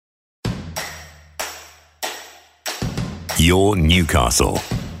Your Newcastle.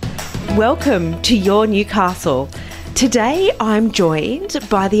 Welcome to Your Newcastle. Today I'm joined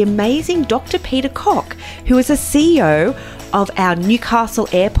by the amazing Dr. Peter Cock, who is a CEO of our Newcastle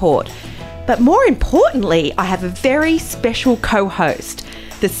Airport. But more importantly, I have a very special co-host,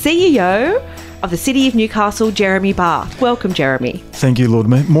 the CEO of the City of Newcastle, Jeremy Barth. Welcome, Jeremy. Thank you, Lord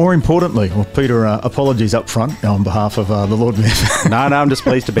Mayor. More importantly, well, Peter, apologies up front on behalf of the Lord Mayor. No, I'm just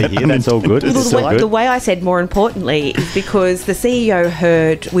pleased to be here. That's all good. The way I said more importantly is because the CEO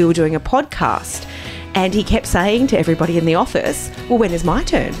heard we were doing a podcast and he kept saying to everybody in the office, well, when is my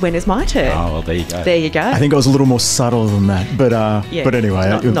turn? When is my turn? Oh, well, there you go. There you go. I think I was a little more subtle than that, but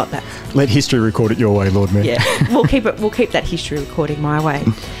anyway, not that. Let history record it your way, Lord Mayor. Yeah, we'll keep that history recording my way.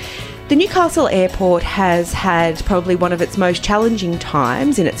 The Newcastle Airport has had probably one of its most challenging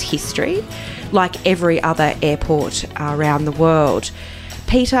times in its history, like every other airport around the world.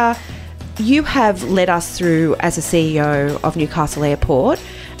 Peter, you have led us through, as a CEO of Newcastle Airport,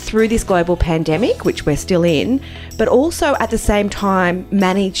 through this global pandemic, which we're still in, but also at the same time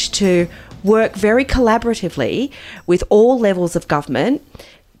managed to work very collaboratively with all levels of government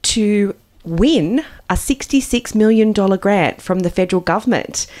to win a $66 million grant from the federal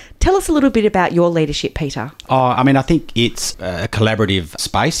government. Tell us a little bit about your leadership, Peter. I think it's a collaborative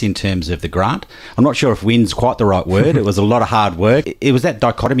space in terms of the grant. I'm not sure if win's quite the right word. It was a lot of hard work. It was that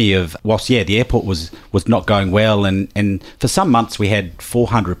dichotomy of, the airport was not going well, and for some months we had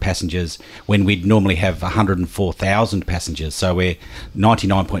 400 passengers when we'd normally have 104,000 passengers. So we're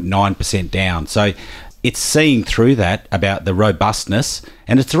 99.9% down. So it's seeing through that about the robustness,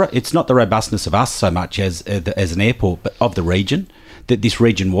 and it's not the robustness of us so much as an airport, but of the region, that this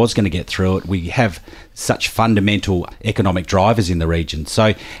region was going to get through it. We have such fundamental economic drivers in the region.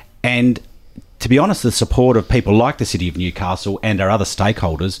 So, and to be honest, the support of people like the City of Newcastle and our other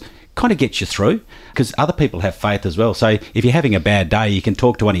stakeholders kind of gets you through, because other people have faith as well. So if you're having a bad day, you can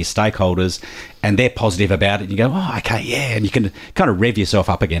talk to one of your stakeholders and they're positive about it, and you go, oh, okay, yeah, and you can kind of rev yourself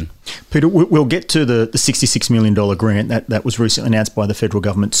up again. Peter, we'll get to the $66 million grant that was recently announced by the federal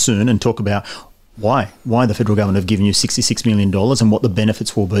government soon, and talk about why the federal government have given you $66 million and what the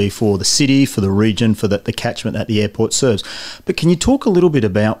benefits will be for the city, for the region, for the catchment that the airport serves. But can you talk a little bit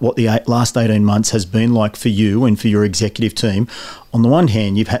about what the last 18 months has been like for you and for your executive team? On the one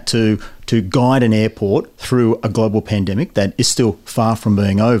hand, you've had to guide an airport through a global pandemic that is still far from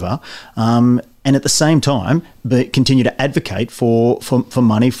being over, and at the same time, continue to advocate for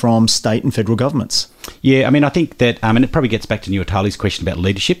money from state and federal governments. Yeah, I think that, and it probably gets back to Nuatali's question about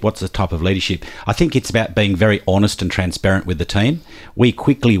leadership. What's the type of leadership? I think it's about being very honest and transparent with the team. We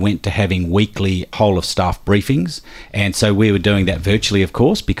quickly went to having weekly whole of staff briefings, and so we were doing that virtually, of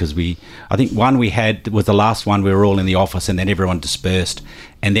course, because I think one we had was the last one. We were all in the office, and then everyone dispersed,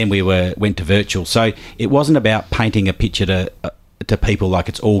 and then we went to virtual. So it wasn't about painting a picture to people like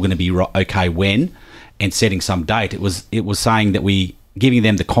it's all going to be okay when, and setting some date. It was saying that giving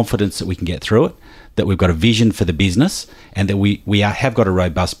them the confidence that we can get through it, that we've got a vision for the business, and that we have got a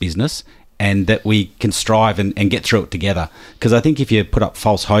robust business, and that we can strive and get through it together. Because I think if you put up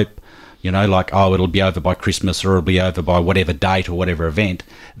false hope, like, oh, it'll be over by Christmas, or it'll be over by whatever date or whatever event,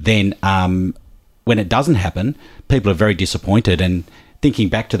 then when it doesn't happen, people are very disappointed. And thinking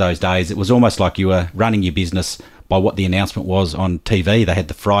back to those days, it was almost like you were running your business by what the announcement was on TV. They had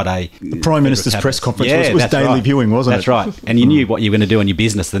the Friday... The Prime Minister's press conference was daily viewing, wasn't it? That's right. And you knew what you were going to do in your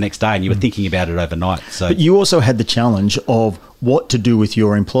business the next day, and you were thinking about it overnight. So, but you also had the challenge of what to do with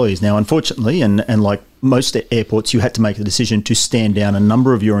your employees. Now, unfortunately, and like most airports, you had to make the decision to stand down a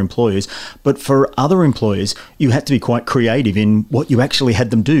number of your employees. But for other employers, you had to be quite creative in what you actually had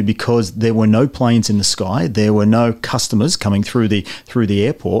them do, because there were no planes in the sky. There were no customers coming through the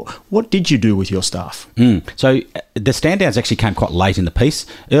airport. What did you do with your staff? So the stand downs actually came quite late in the piece.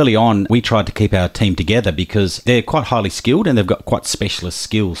 Early on, we tried to keep our team together because they're quite highly skilled and they've got quite specialist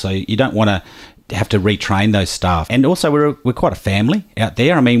skills. So you don't want to have to retrain those staff. And also we're quite a family out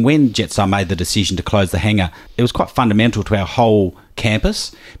there. When Jetstar made the decision to close the hangar, it was quite fundamental to our whole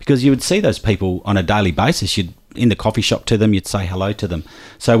campus, because you would see those people on a daily basis. You'd in the coffee shop to them, you'd say hello to them.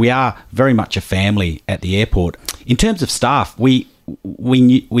 So we are very much a family at the airport. In terms of staff, we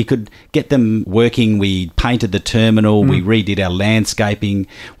could get them working. We painted the terminal, we redid our landscaping,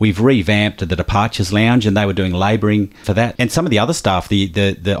 we've revamped the departures lounge, and they were doing labouring for that. And some of the other staff,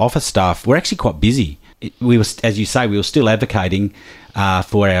 the office staff, were actually quite busy. We were, as you say, we were still advocating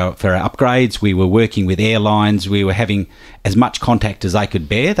for our upgrades. We were working with airlines. We were having as much contact as they could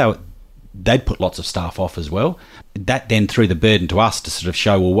bear. they'd put lots of staff off as well. That then threw the burden to us to sort of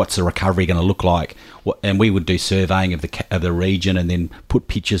show, well, what's the recovery going to look like? And we would do surveying of the region and then put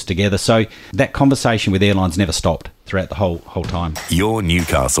pictures together. So that conversation with airlines never stopped throughout the whole time. Your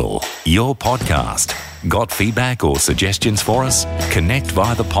Newcastle, your podcast. Got feedback or suggestions for us? Connect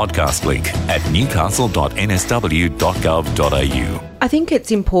via the podcast link at newcastle.nsw.gov.au. I think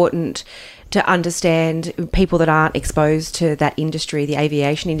it's important to understand people that aren't exposed to that industry, the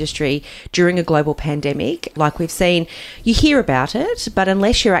aviation industry, during a global pandemic. Like we've seen, you hear about it, but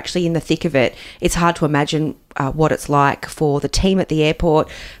unless you're actually in the thick of it, it's hard to imagine what it's like for the team at the airport.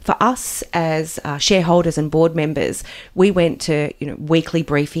 For us as shareholders and board members, we went to weekly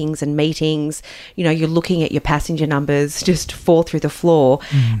briefings and meetings. You're looking at your passenger numbers just fall through the floor,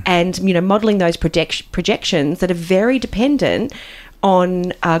 and modelling those projections that are very dependent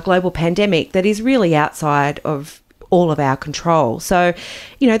on a global pandemic that is really outside of all of our control. So,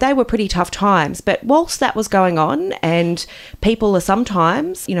 they were pretty tough times. But whilst that was going on, and people are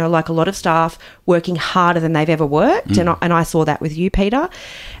sometimes, like a lot of staff, working harder than they've ever worked, and I saw that with you, Peter,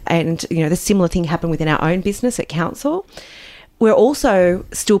 and, the similar thing happened within our own business at council. We're also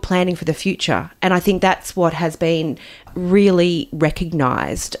still planning for the future. And I think that's what has been really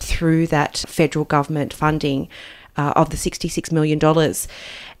recognised through that federal government funding of the $66 million.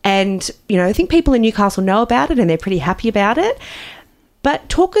 And, I think people in Newcastle know about it and they're pretty happy about it. But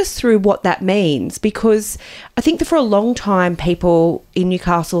talk us through what that means, because I think that for a long time, people in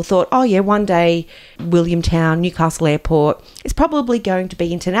Newcastle thought, oh yeah, one day Williamtown, Newcastle Airport is probably going to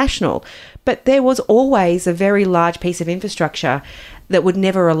be international. But there was always a very large piece of infrastructure that would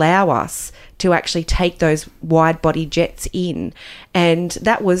never allow us to actually take those wide-body jets in. And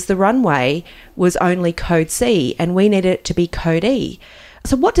that was the runway was only Code C, and we needed it to be Code E.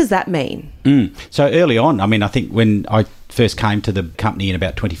 So what does that mean? So early on, I think when I first came to the company in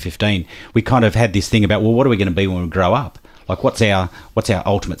about 2015, we kind of had this thing about, well, what are we going to be when we grow up? Like, what's our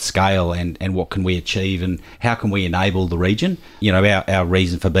ultimate scale, and what can we achieve, and how can we enable the region? Our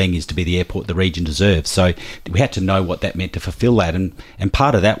reason for being is to be the airport the region deserves. So we had to know what that meant to fulfil that, and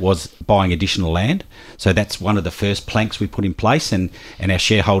part of that was buying additional land. So that's one of the first planks we put in place, and our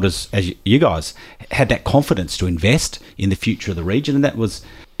shareholders, as you guys, had that confidence to invest in the future of the region, and that was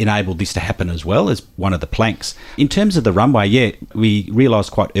enabled this to happen as well as one of the planks. In terms of the runway, we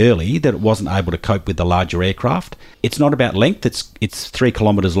realised quite early that it wasn't able to cope with the larger aircraft. It's not about length, it's 3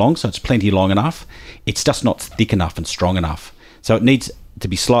 kilometres long, so it's plenty long enough. It's just not thick enough and strong enough. So it needs to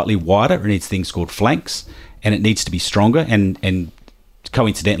be slightly wider, it needs things called flanks, and it needs to be stronger, and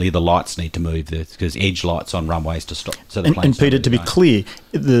coincidentally the lights need to move because edge lights on runways to stop. So the and Peter, to be clear,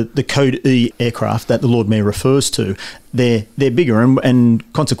 the Code E aircraft that the Lord Mayor refers to, they're bigger,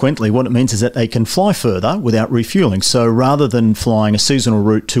 and consequently what it means is that they can fly further without refuelling. So rather than flying a seasonal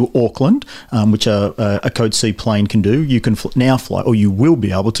route to Auckland, which a Code C plane can do, you can now fly, or you will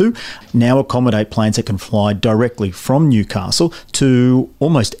be able to, now accommodate planes that can fly directly from Newcastle to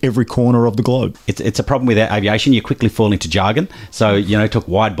almost every corner of the globe. It's a problem with our aviation. You quickly fall into jargon. So, took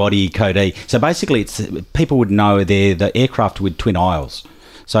wide body, Code E. So basically, people would know they're the aircraft with twin aisles.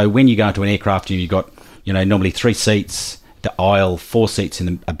 So when you go into an aircraft, you've got normally 3 seats, the aisle, 4 seats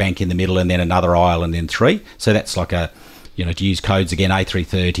in a bank in the middle, and then another aisle, and then 3. So that's like to use codes again,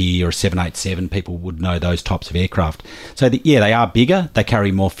 A330 or a 787, people would know those types of aircraft. So they are bigger, they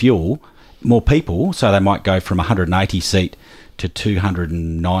carry more fuel, more people, so they might go from 180 seat to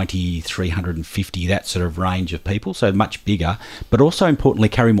 290, 350, that sort of range of people, so much bigger, but also importantly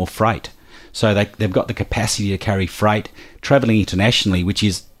carry more freight. So they've got the capacity to carry freight travelling internationally, which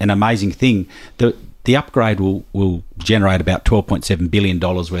is an amazing thing. The upgrade will generate about $12.7 billion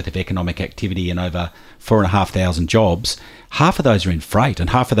worth of economic activity and over 4,500 jobs. Half of those are in freight, and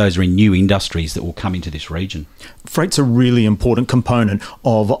half of those are in new industries that will come into this region. Freight's a really important component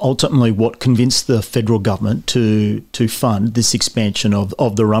of ultimately what convinced the federal government to fund this expansion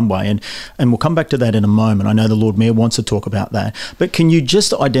of the runway. And we'll come back to that in a moment. I know the Lord Mayor wants to talk about that. But can you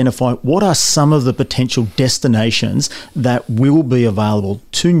just identify what are some of the potential destinations that will be available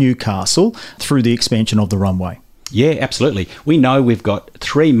to Newcastle through the expansion of the runway? Yeah, absolutely. We know we've got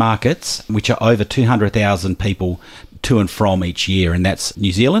 3 markets which are over 200,000 people to and from each year, and that's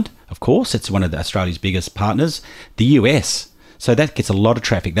New Zealand, of course, it's one of Australia's biggest partners, the US, so that gets a lot of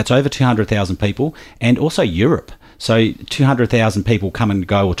traffic, that's over 200,000 people, and also Europe, so 200,000 people come and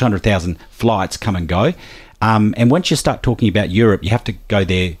go, or 200,000 flights come and go, and once you start talking about Europe, you have to go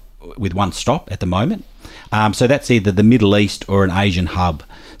there with one stop at the moment, so that's either the Middle East or an Asian hub.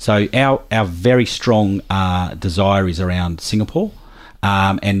 So our very strong desire is around Singapore,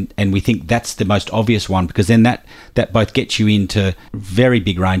 And we think that's the most obvious one, because then that both gets you into very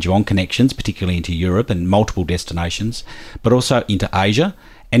big range of on connections, particularly into Europe and multiple destinations, but also into Asia.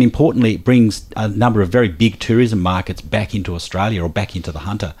 And importantly, it brings a number of very big tourism markets back into Australia or back into the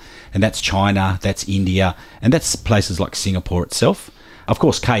Hunter. And that's China, that's India, and that's places like Singapore itself. Of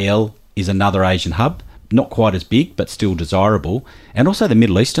course, KL is another Asian hub, not quite as big, but still desirable. And also the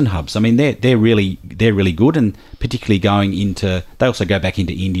Middle Eastern hubs. I mean, they're really good, and particularly they also go back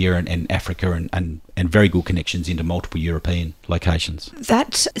into India and Africa and very good connections into multiple European locations.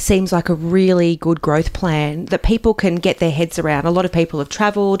 That seems like a really good growth plan that people can get their heads around. A lot of people have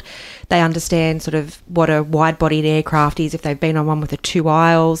travelled. They understand sort of what a wide-bodied aircraft is if they've been on one with the 2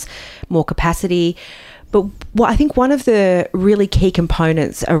 aisles, more capacity. But I think one of the really key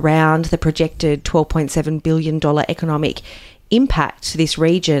components around the projected $12.7 billion economic impact to this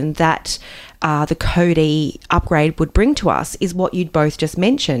region that the Code E upgrade would bring to us is what you'd both just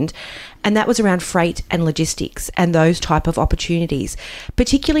mentioned, and that was around freight and logistics and those type of opportunities,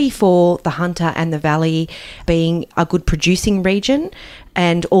 particularly for the Hunter and the Valley being a good producing region,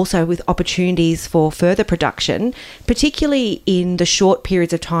 and also with opportunities for further production, particularly in the short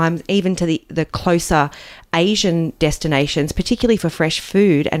periods of time, even to the closer Asian destinations, particularly for fresh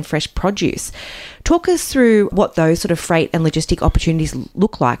food and fresh produce. Talk us through what those sort of freight and logistic opportunities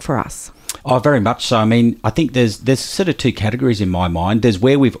look like for us. Oh, very much so. I mean, I think there's sort of two categories in my mind. There's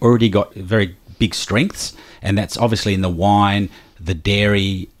where we've already got very big strengths, and that's obviously in the wine, the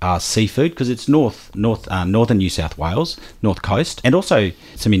dairy, seafood, because it's northern New South Wales, North Coast, and also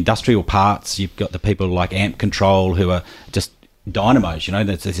some industrial parts. You've got the people like Amp Control who are just dynamos,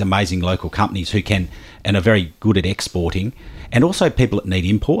 there's these amazing local companies who can and are very good at exporting, and also people that need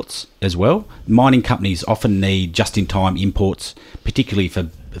imports as well. Mining companies often need just-in-time imports, particularly for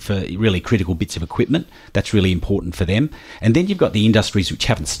really critical bits of equipment. That's really important for them. And then you've got the industries which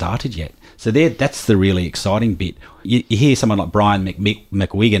haven't started yet. So that's the really exciting bit. You hear someone like Brian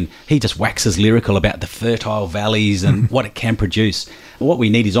McWigan, he just waxes lyrical about the fertile valleys and what it can produce. What we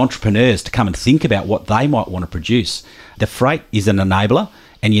need is entrepreneurs to come and think about what they might want to produce. The freight is an enabler,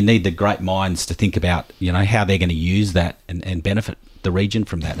 and you need the great minds to think about, how they're going to use that and benefit the region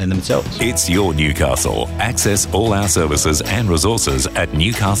from that and themselves. It's your Newcastle. Access all our services and resources at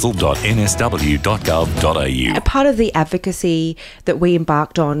newcastle.nsw.gov.au. A part of the advocacy that we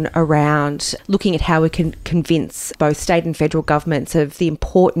embarked on around looking at how we can convince both state and federal governments of the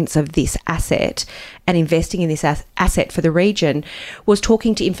importance of this asset and investing in this asset for the region was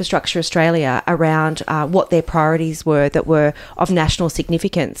talking to Infrastructure Australia around what their priorities were that were of national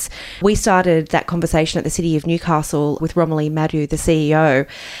significance. We started that conversation at the City of Newcastle with Romilly Madhu, the CEO,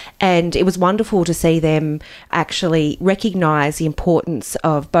 and it was wonderful to see them actually recognise the importance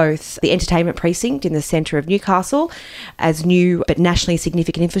of both the entertainment precinct in the centre of Newcastle as new but nationally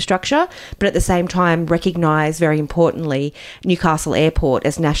significant infrastructure, but at the same time recognise, very importantly, Newcastle Airport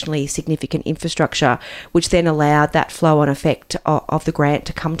as nationally significant infrastructure, which then allowed that flow-on effect of the grant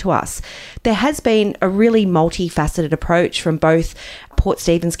to come to us. There has been a really multifaceted approach from both Port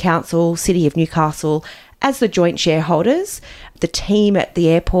Stephens Council, City of Newcastle, as the joint shareholders, the team at the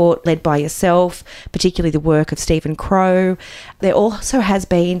airport led by yourself, particularly the work of Stephen Crow. There also has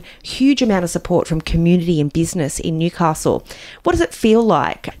been a huge amount of support from community and business in Newcastle. What does it feel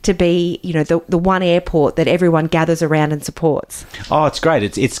like to be, the one airport that everyone gathers around and supports? Oh, it's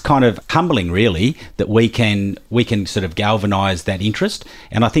great. It's kind of humbling, really, that we can sort of galvanise that interest.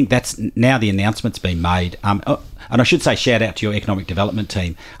 And I think that's now the announcement's been made. And I should say shout out to your economic development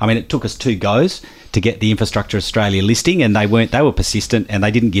team. I mean, it took us 2 goes to get the Infrastructure Australia listing, and they were persistent and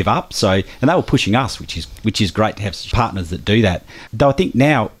they didn't give up. And they were pushing us, which is great to have partners that do that. Though I think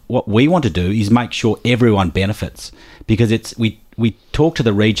now what we want to do is make sure everyone benefits, because we talk to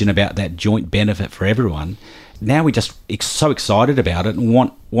the region about that joint benefit for everyone. Now we're just so excited about it and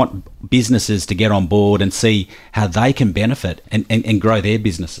want businesses to get on board and see how they can benefit and grow their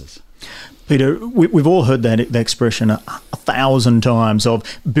businesses. Peter, we've all heard that expression 1,000 times of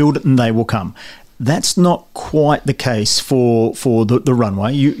build it and they will come. That's not quite the case for the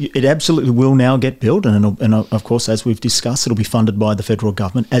runway. It absolutely will now get built, and of course, as we've discussed, it'll be funded by the federal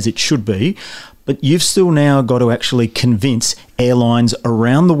government, as it should be. But you've still now got to actually convince airlines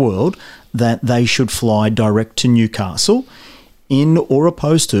around the world that they should fly direct to Newcastle or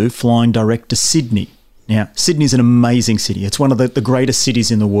opposed to flying direct to Sydney. Now, Sydney's an amazing city. It's one of the greatest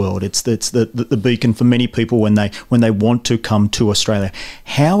cities in the world. It's the beacon for many people when they want to come to Australia.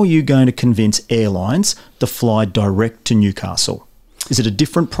 How are you going to convince airlines to fly direct to Newcastle? Is it a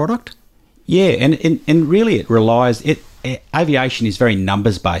different product? Yeah, and really it relies... aviation is very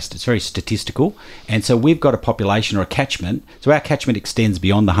numbers based. It's very statistical, and so we've got a population or a catchment. So our catchment extends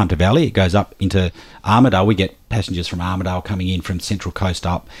beyond the Hunter Valley. It goes up into Armidale. We get passengers from Armidale coming in from Central Coast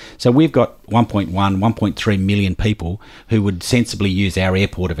up. So we've got 1.3 million people who would sensibly use our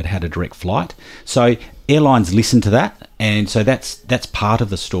airport if it had a direct flight. So airlines listen to that, and so that's part of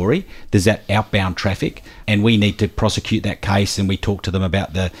the story. There's that outbound traffic, and we need to prosecute that case, and we talk to them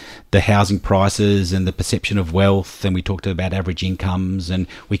about the housing prices and the perception of wealth, and we talk to them about average incomes, and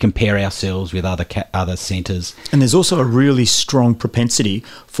we compare ourselves with other centres. And there's also a really strong propensity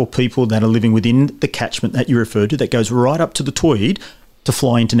for people that are living within the catchment that you referred to, that goes right up to the Tweed, to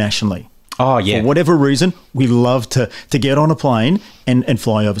fly internationally. Oh, yeah. For whatever reason, we love to get on a plane and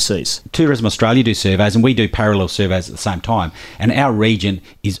fly overseas. Tourism Australia do surveys, and we do parallel surveys at the same time. And our region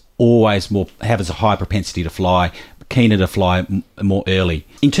is always has a high propensity to fly, keener to fly more early.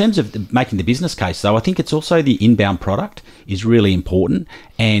 In terms of making the business case, though, I think it's also the inbound product is really important.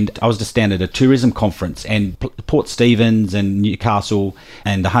 And I was just down at a tourism conference, and Port Stephens and Newcastle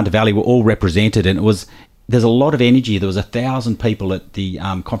and the Hunter Valley were all represented, and there's a lot of energy. There was 1,000 people at the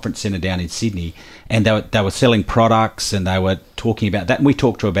conference centre down in Sydney, and they were selling products, and they were talking about that. And we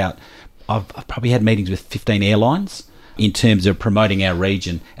talked to I've probably had meetings with 15 airlines in terms of promoting our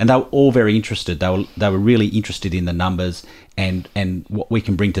region, and they were all very interested. They were really interested in the numbers and what we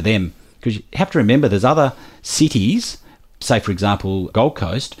can bring to them. Because you have to remember, there's other cities, say for example Gold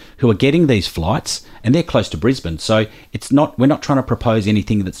Coast, who are getting these flights, and they're close to Brisbane. So we're not trying to propose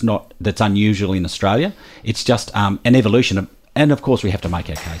anything that's unusual in Australia. It's just an evolution, and of course we have to make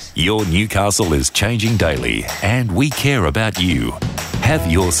our case. Your Newcastle is changing daily, and we care about you.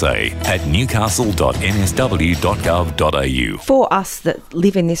 Have your say at newcastle.nsw.gov.au. For us that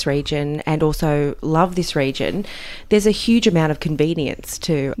live in this region and also love this region, there's a huge amount of convenience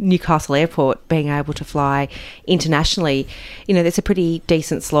to Newcastle Airport being able to fly internationally. You know, there's a pretty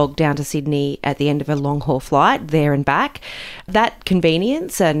decent slog down to Sydney at the end of a long-haul flight, there and back. That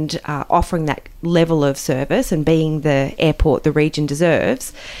convenience and offering that level of service and being the airport the region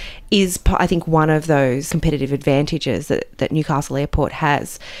deserves is, I think, one of those competitive advantages that Newcastle Airport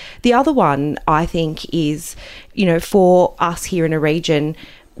has. The other one, I think, is, you know, for us here in a region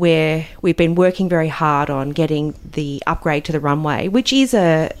where we've been working very hard on getting the upgrade to the runway, which is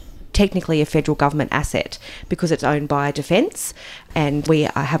technically a federal government asset because it's owned by Defence, and we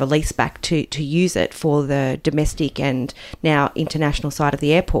have a lease back to use it for the domestic and now international side of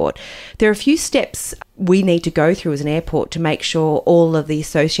the airport. There are a few steps we need to go through as an airport to make sure all of the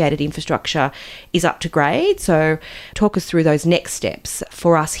associated infrastructure is up to grade. So talk us through those next steps.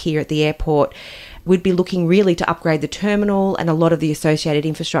 For us here at the airport, we'd be looking really to upgrade the terminal and a lot of the associated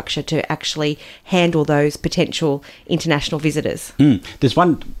infrastructure to actually handle those potential international visitors. There's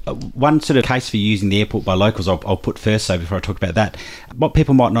one sort of case for using the airport by locals I'll put first, so before I talk about that. What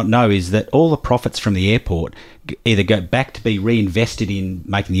people might not know is that all the profits from the airport either go back to be reinvested in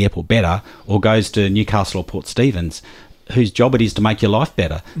making the airport better, or goes to Newcastle or Port Stephens, whose job it is to make your life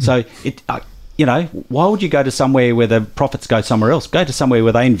better. So you know, why would you go to somewhere where the profits go somewhere else? Go to somewhere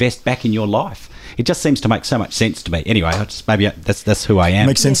where they invest back in your life. It just seems to make so much sense to me. Anyway, that's who I am.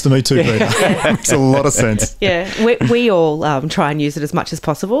 Makes sense to me too, Peter. Makes a lot of sense. Yeah, we all try and use it as much as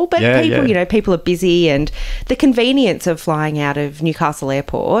possible, but you know, people are busy, and the convenience of flying out of Newcastle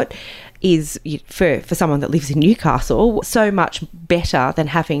Airport is, for someone that lives in Newcastle, so much better than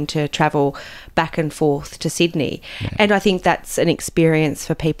having to travel back and forth to Sydney. Yeah. And I think that's an experience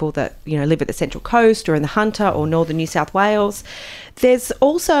for people that, you know, live at the Central Coast or in the Hunter or northern New South Wales. There's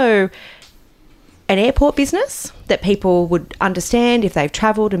also an airport business that people would understand if they've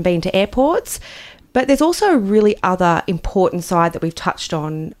travelled and been to airports. But there's also a really other important side that we've touched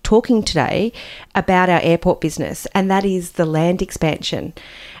on talking today about our airport business, and that is the land expansion.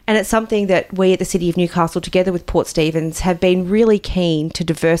 And it's something that we at the City of Newcastle, together with Port Stephens, have been really keen to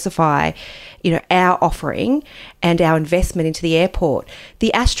diversify, you know, our offering and our investment into the airport.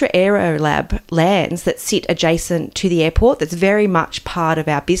 The Astra Aerolab lands that sit adjacent to the airport, that's very much part of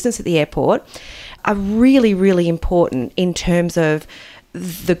our business at the airport, are really, really important in terms of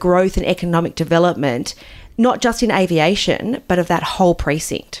the growth and economic development, not just in aviation, but of that whole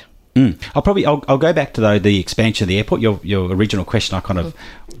precinct. I'll go back to the expansion of the airport. Your original question, I kind of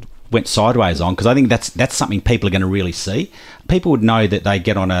went sideways on, because I think that's something people are going to really see. People would know that they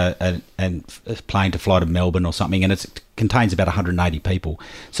get on a plane to fly to Melbourne or something, and it contains about 180 people.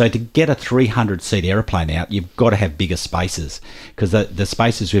 So to get a 300-seat aeroplane out, you've got to have bigger spaces, because the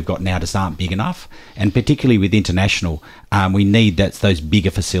spaces we've got now just aren't big enough. And particularly with international, we need those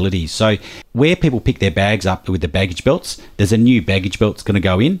bigger facilities. So where people pick their bags up with the baggage belts, there's a new baggage belt that's going to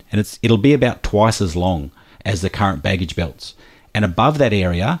go in, and it'll be about twice as long. as the current baggage belts. And above that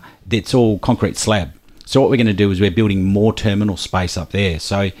area, it's all concrete slab. So what we're going to do is we're building more terminal space up there.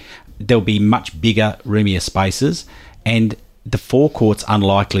 So there'll be much bigger, roomier spaces, and the forecourt's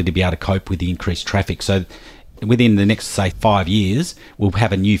unlikely to be able to cope with the increased traffic. So within the next, say, 5 years, we'll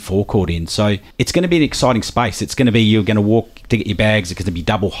have a new forecourt in. So it's going to be an exciting space. It's going to be, you're going to walk to get your bags. It's going to be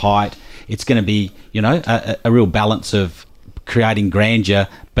double height. It's going to be, a real balance of creating grandeur,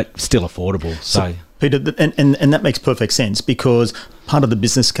 but still affordable. So Peter, and that makes perfect sense, because part of the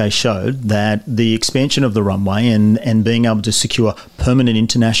business case showed that the expansion of the runway and being able to secure permanent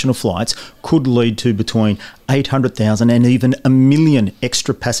international flights could lead to between 800,000 and even 1 million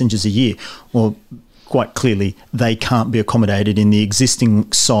extra passengers a year. Well, quite clearly, they can't be accommodated in the existing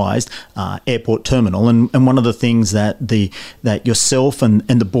sized airport terminal. And one of the things that yourself and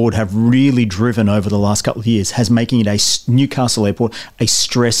the board have really driven over the last couple of years has making it Newcastle Airport a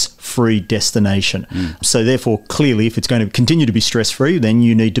stress-free destination. So therefore, clearly, if it's going to continue to be stress-free, then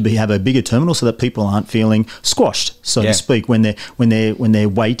you need to have a bigger terminal so that people aren't feeling squashed, so to speak, when they're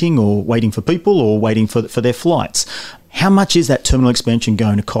waiting for people or waiting for their flights. How much is that terminal expansion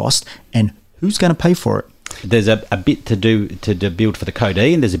going to cost, and who's going to pay for it? There's a bit to do to build for the Code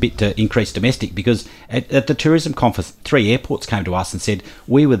E, and there's a bit to increase domestic, because at the tourism conference, 3 airports came to us and said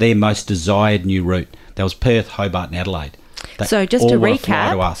we were their most desired new route. That was Perth, Hobart and Adelaide. So just to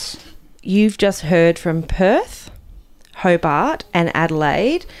recap, you've just heard from Perth, Hobart and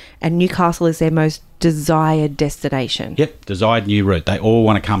Adelaide, and Newcastle is their most desired destination. Yep, desired new route. They all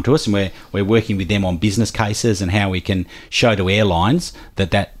want to come to us, and we're working with them on business cases and how we can show to airlines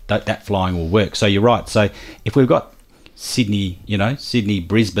that flying will work. So you're right. So if we've got Sydney,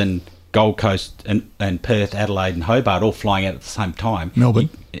 Brisbane, Gold Coast and Perth, Adelaide and Hobart all flying out at the same time. Melbourne.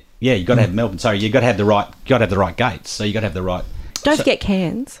 You've got to have Melbourne. Sorry, you've got to have the right gates. So you've got to have the right. Don't forget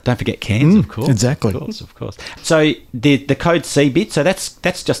Cairns. Don't forget Cairns, of course. Exactly. Of course. So the Code C bit, so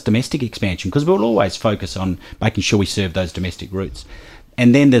that's just domestic expansion, because we'll always focus on making sure we serve those domestic routes.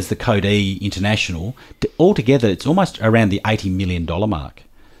 And then there's the Code E International. Altogether, it's almost around the $80 million mark.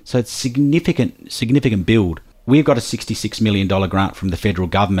 So it's significant build. We've got a $66 million grant from the federal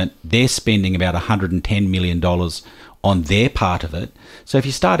government. They're spending about $110 million on their part of it. So if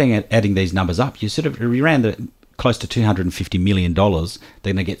you're starting adding these numbers up, you're around close to $250 million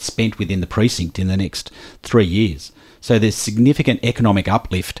they're going to get spent within the precinct in the next 3 years. So there's significant economic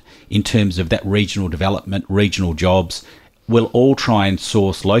uplift in terms of that regional development, regional jobs. We'll all try and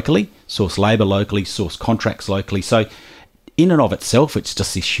source locally, source labour locally, source contracts locally. So in and of itself, it's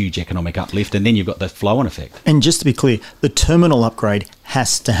just this huge economic uplift, and then you've got the flow-on effect. And just to be clear, the terminal upgrade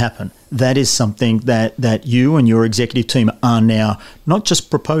has to happen. That is something that you and your executive team are now not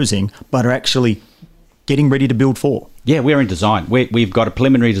just proposing, but are actually getting ready to build for. Yeah, we're in design. We've got a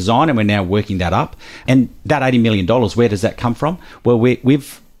preliminary design, and we're now working that up. And that $80 million, where does that come from? Well,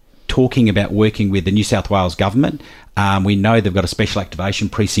 we've talking about working with the New South Wales government. We know they've got a special activation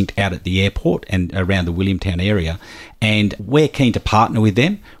precinct out at the airport and around the Williamtown area, and we're keen to partner with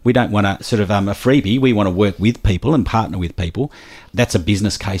them. We don't want to sort of a freebie. We want to work with people and partner with people. That's a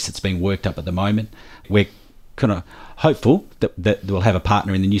business case that's being worked up at the moment. We're kind of hopeful that we'll have a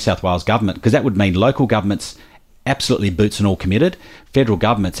partner in the New South Wales government, because that would mean local governments absolutely boots and all committed. Federal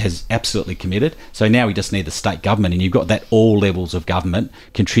governments has absolutely committed. So now we just need the state government, and you've got that all levels of government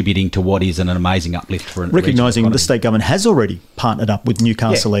contributing to what is an amazing uplift for an recognising the state government has already partnered up with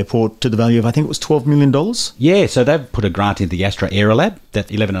Newcastle Airport to the value of, I think it was $12 million. Yeah, so they've put a grant into the Astra Aerolab,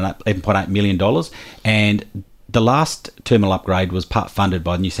 that's $11.8 million, and the last terminal upgrade was part funded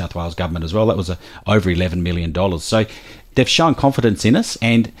by the New South Wales government as well. That was over $11 million. So they've shown confidence in us,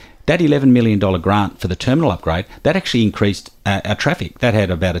 and that $11 million grant for the terminal upgrade, that actually increased our traffic. That had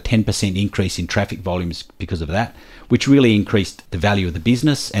about a 10% increase in traffic volumes because of that, which really increased the value of the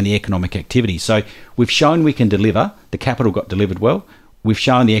business and the economic activity. So we've shown we can deliver. The capital got delivered well. We've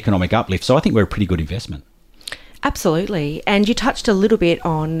shown the economic uplift. So I think we're a pretty good investment. Absolutely. And you touched a little bit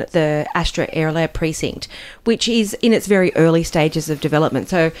on the Astra Aerolab precinct, which is in its very early stages of development.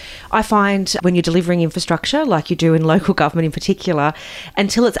 So I find when you're delivering infrastructure, like you do in local government in particular,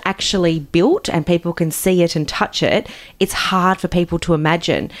 until it's actually built and people can see it and touch it, it's hard for people to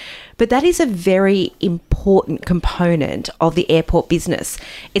imagine. But that is a very important component of the airport business.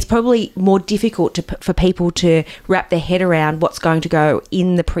 It's probably more difficult for people to wrap their head around what's going to go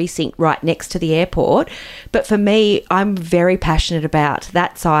in the precinct right next to the airport. But for me, I'm very passionate about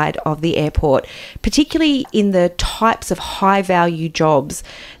that side of the airport, particularly in the types of high-value jobs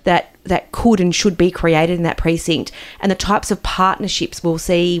that could and should be created in that precinct, and the types of partnerships we'll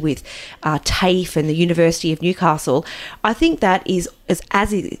see with TAFE and the University of Newcastle. I think that is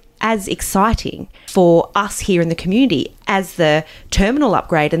as exciting for us here in the community as the terminal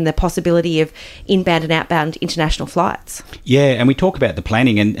upgrade and the possibility of inbound and outbound international flights. Yeah, and we talk about the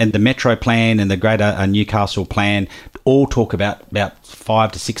planning and the Metro plan and the Greater Newcastle plan all talk about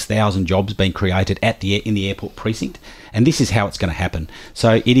 5,000 to 6,000 jobs being created in the airport precinct. And this is how it's going to happen.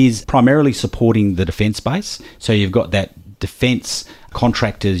 So it is primarily supporting the defence base. So you've got that defence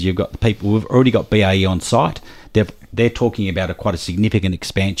contractors, you've got the people, we've already got BAE on site. They're talking about quite a significant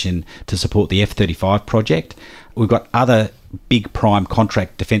expansion to support the F-35 project. We've got other big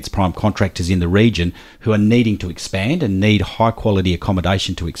defence prime contractors in the region who are needing to expand and need high quality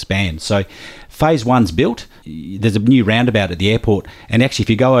accommodation to expand. So phase one's built. There's a new roundabout at the airport, and actually if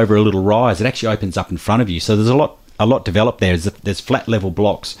you go over a little rise, it actually opens up in front of you. So there's a lot developed there. There's flat level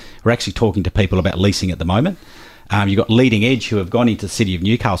blocks. We're actually talking to people about leasing at the moment. You've got Leading Edge who have gone into the city of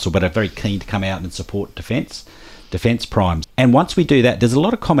Newcastle but are very keen to come out and support defence primes. And once we do that, there's a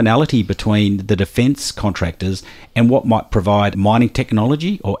lot of commonality between the defence contractors and what might provide mining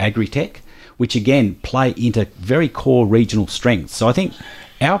technology or agri-tech, which again play into very core regional strengths. So I think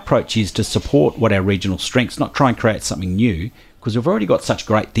our approach is to support what our regional strengths, not try and create something new, because we've already got such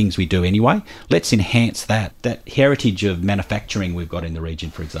great things we do anyway. Let's enhance that heritage of manufacturing we've got in the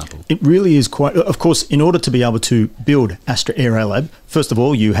region, for example. It really is quite... Of course, in order to be able to build Astra Aerolab, first of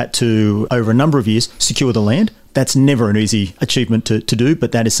all, you had to, over a number of years, secure the land. That's never an easy achievement to do,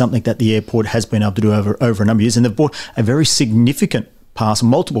 but that is something that the airport has been able to do over a number of years, and they've bought a very significant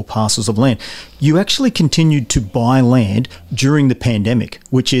multiple parcels of land. You actually continued to buy land during the pandemic,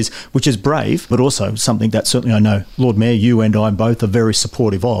 which is brave, but also something that certainly I know Lord Mayor, you and I both are very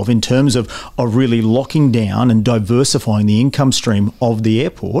supportive of in terms of really locking down and diversifying the income stream of the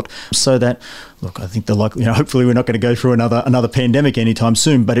airport so that, look, I think hopefully we're not going to go through another pandemic anytime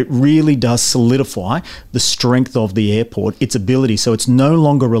soon, but it really does solidify the strength of the airport, its ability, so it's no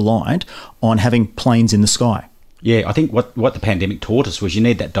longer reliant on having planes in the sky. Yeah, I think what the pandemic taught us was you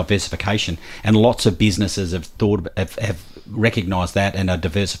need that diversification, and lots of businesses have recognised that and are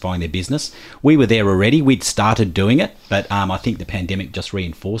diversifying their business. We were there already; we'd started doing it, but I think the pandemic just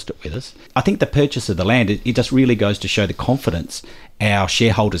reinforced it with us. I think the purchase of the land it just really goes to show the confidence our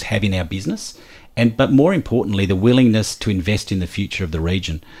shareholders have in our business, but more importantly, the willingness to invest in the future of the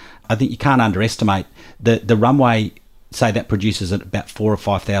region. I think you can't underestimate the runway. Say that produces about 4,000 or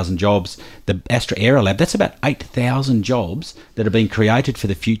 5,000 jobs. The Astra Aerolab, that's about 8,000 jobs that are being created for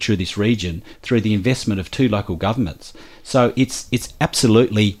the future of this region through the investment of 2 local governments. So it's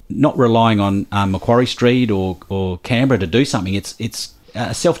absolutely not relying on Macquarie Street or Canberra to do something. It's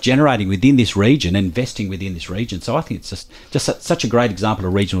self-generating within this region, investing within this region. So I think it's just such a great example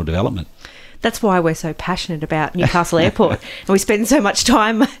of regional development. That's why we're so passionate about Newcastle Airport and we spend so much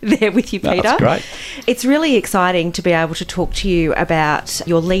time there with you, Peter. That's great. It's really exciting to be able to talk to you about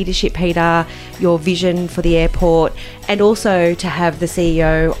your leadership, Peter, your vision for the airport, and also to have the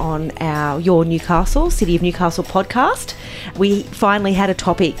CEO on Your Newcastle, City of Newcastle podcast. We finally had a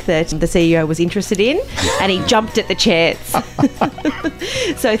topic that the CEO was interested in and he jumped at the chance.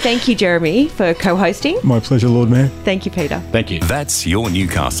 So thank you, Jeremy, for co-hosting. My pleasure, Lord Mayor. Thank you, Peter. Thank you. That's Your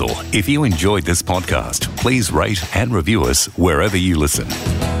Newcastle. If you enjoyed this podcast, please rate and review us wherever you listen.